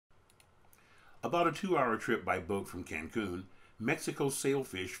About a 2-hour trip by boat from Cancun, Mexico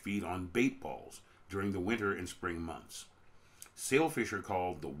sailfish feed on bait balls during the winter and spring months. Sailfish are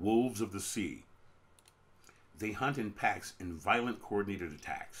called the wolves of the sea. They hunt in packs in violent coordinated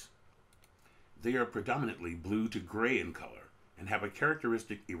attacks. They are predominantly blue to gray in color and have a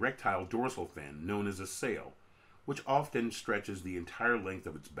characteristic erectile dorsal fin known as a sail, which often stretches the entire length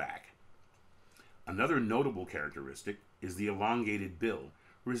of its back. Another notable characteristic is the elongated bill,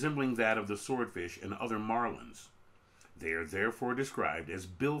 resembling that of the swordfish and other marlins. They are therefore described as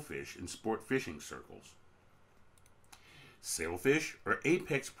billfish in sport fishing circles. Sailfish are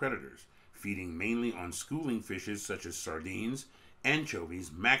apex predators, feeding mainly on schooling fishes such as sardines,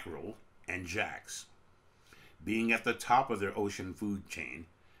 anchovies, mackerel, and jacks. Being at the top of their ocean food chain,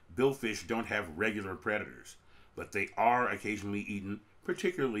 billfish don't have regular predators, but they are occasionally eaten,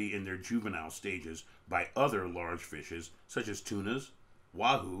 particularly in their juvenile stages, by other large fishes such as tunas,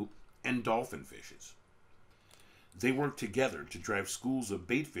 wahoo, and dolphin fishes. They work together to drive schools of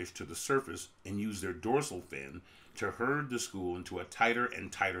baitfish to the surface and use their dorsal fin to herd the school into a tighter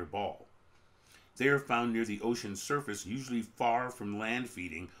and tighter ball. They are found near the ocean surface, usually far from land,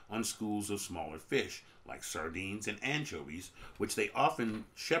 feeding on schools of smaller fish, like sardines and anchovies, which they often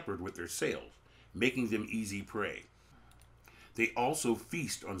shepherd with their sails, making them easy prey. They also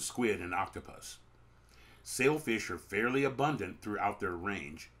feast on squid and octopus. Sailfish are fairly abundant throughout their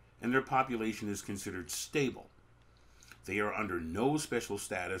range, and their population is considered stable. They are under no special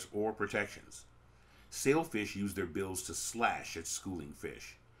status or protections. Sailfish use their bills to slash at schooling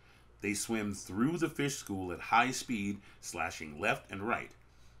fish. They swim through the fish school at high speed, slashing left and right,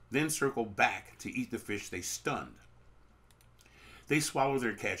 then circle back to eat the fish they stunned. They swallow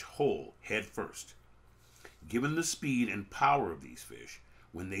their catch whole, head first. Given the speed and power of these fish,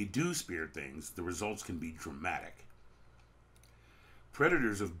 when they do spear things, the results can be dramatic.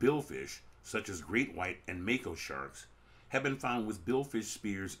 Predators of billfish, such as great white and mako sharks, have been found with billfish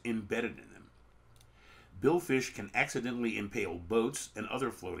spears embedded in them. Billfish can accidentally impale boats and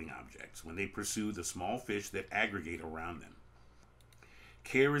other floating objects when they pursue the small fish that aggregate around them.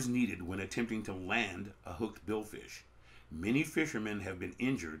 Care is needed when attempting to land a hooked billfish. Many fishermen have been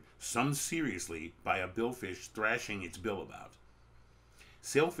injured, some seriously, by a billfish thrashing its bill about.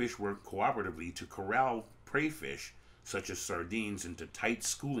 Sailfish work cooperatively to corral prey fish, such as sardines, into tight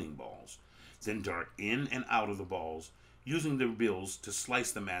schooling balls, then dart in and out of the balls, using their bills to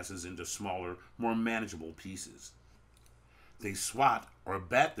slice the masses into smaller, more manageable pieces. They swat or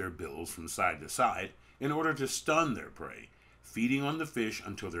bat their bills from side to side in order to stun their prey, feeding on the fish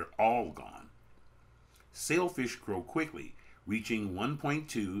until they're all gone. Sailfish grow quickly, reaching 1.2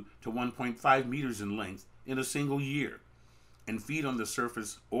 to 1.5 meters in length in a single year, and feed on the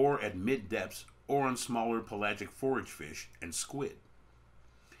surface or at mid-depths or on smaller pelagic forage fish and squid.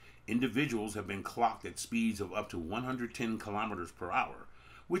 Individuals have been clocked at speeds of up to 110 kilometers per hour,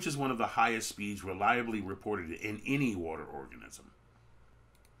 which is one of the highest speeds reliably reported in any water organism.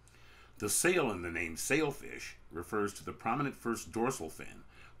 The sail in the name sailfish refers to the prominent first dorsal fin,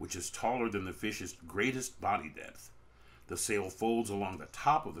 which is taller than the fish's greatest body depth. The sail folds along the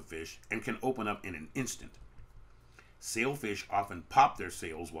top of the fish and can open up in an instant. Sailfish often pop their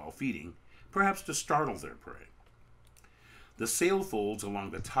sails while feeding, perhaps to startle their prey. The sail folds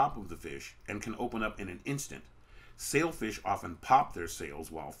along the top of the fish and can open up in an instant. Sailfish often pop their sails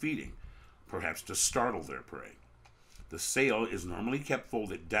while feeding, perhaps to startle their prey. The sail is normally kept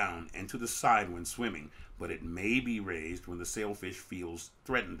folded down and to the side when swimming, but it may be raised when the sailfish feels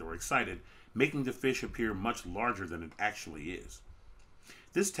threatened or excited, making the fish appear much larger than it actually is.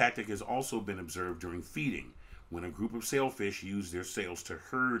 This tactic has also been observed during feeding, when a group of sailfish use their sails to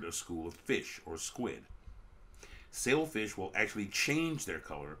herd a school of fish or squid. Sailfish will actually change their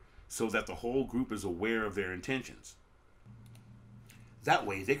color so that the whole group is aware of their intentions. That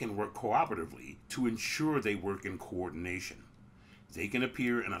way, they can work cooperatively to ensure they work in coordination. They can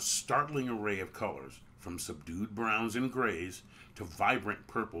appear in a startling array of colors, from subdued browns and grays to vibrant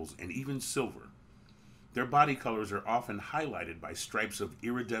purples and even silver. Their body colors are often highlighted by stripes of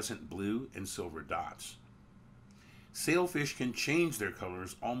iridescent blue and silver dots. Sailfish can change their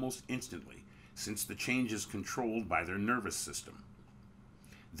colors almost instantly, since the change is controlled by their nervous system.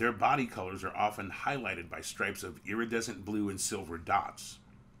 Their body colors are often highlighted by stripes of iridescent blue and silver dots.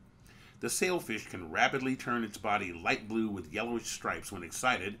 The sailfish can rapidly turn its body light blue with yellowish stripes when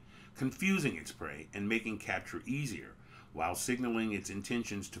excited, confusing its prey and making capture easier, while signaling its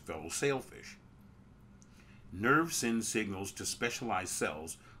intentions to fellow sailfish. Nerve sends signals to specialized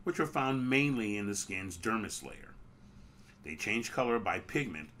cells, which are found mainly in the skin's dermis layer. They change color by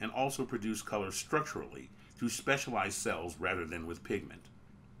pigment and also produce color structurally through specialized cells rather than with pigment.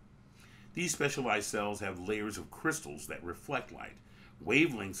 These specialized cells have layers of crystals that reflect light.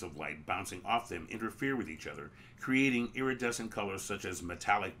 Wavelengths of light bouncing off them interfere with each other, creating iridescent colors such as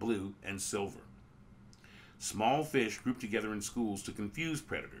metallic blue and silver. Small fish group together in schools to confuse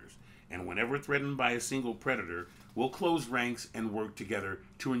predators, and whenever threatened by a single predator, will close ranks and work together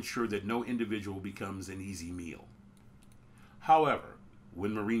to ensure that no individual becomes an easy meal. However,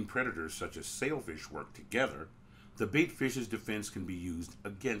 when marine predators such as sailfish work together, the bait fish's defense can be used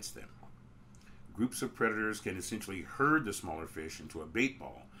against them. Groups of predators can essentially herd the smaller fish into a bait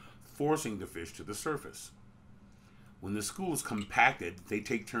ball, forcing the fish to the surface. When the school is compacted, they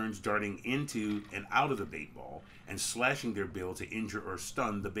take turns darting into and out of the bait ball and slashing their bill to injure or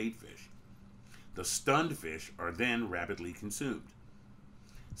stun the bait fish. The stunned fish are then rapidly consumed.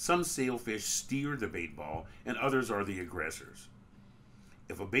 Some sailfish steer the bait ball, and others are the aggressors.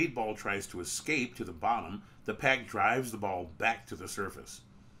 If a bait ball tries to escape to the bottom, the pack drives the ball back to the surface.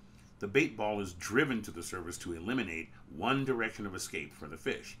 The bait ball is driven to the surface to eliminate one direction of escape for the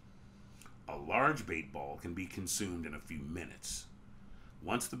fish. A large bait ball can be consumed in a few minutes.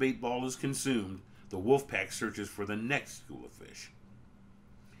 Once the bait ball is consumed, the wolf pack searches for the next school of fish.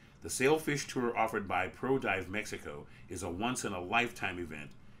 The Sailfish Tour offered by Pro Dive Mexico is a once-in-a-lifetime event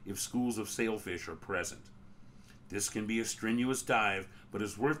if schools of sailfish are present. This can be a strenuous dive, but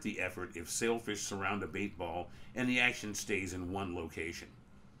is worth the effort if sailfish surround a bait ball and the action stays in one location.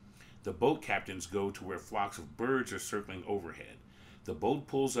 The boat captains go to where flocks of birds are circling overhead. The boat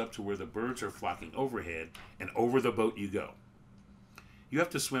pulls up to where the birds are flocking overhead, and over the boat you go. You have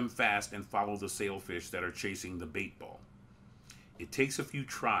to swim fast and follow the sailfish that are chasing the bait ball. It takes a few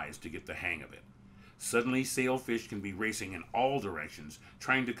tries to get the hang of it. Suddenly, sailfish can be racing in all directions,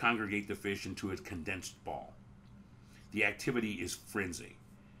 trying to congregate the fish into a condensed ball. The activity is frenzy.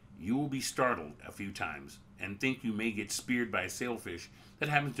 You will be startled a few times and think you may get speared by a sailfish that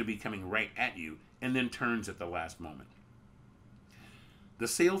happens to be coming right at you and then turns at the last moment. The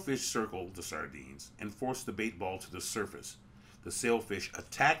sailfish circle the sardines and force the bait ball to the surface. The sailfish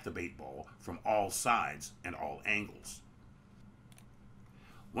attack the bait ball from all sides and all angles.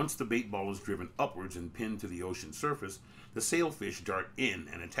 Once the bait ball is driven upwards and pinned to the ocean surface, the sailfish dart in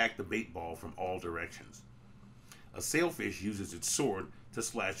and attack the bait ball from all directions. A sailfish uses its sword to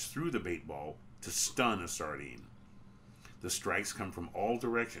slash through the bait ball to stun a sardine. The strikes come from all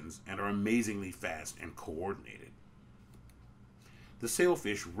directions and are amazingly fast and coordinated. The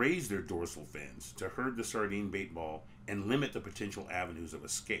sailfish raise their dorsal fins to herd the sardine bait ball and limit the potential avenues of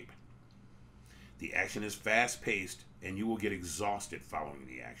escape. The action is fast-paced, and you will get exhausted following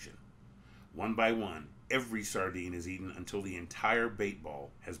the action. One by one, every sardine is eaten until the entire bait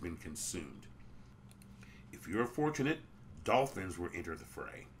ball has been consumed. If you are fortunate, dolphins will enter the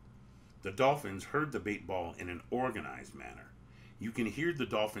fray. The dolphins herd the bait ball in an organized manner. You can hear the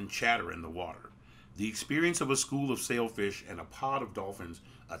dolphin chatter in the water. The experience of a school of sailfish and a pod of dolphins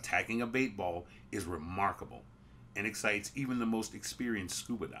attacking a bait ball is remarkable and excites even the most experienced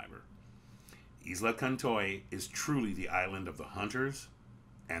scuba diver. Isla Cantoy is truly the island of the hunters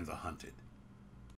and the hunted.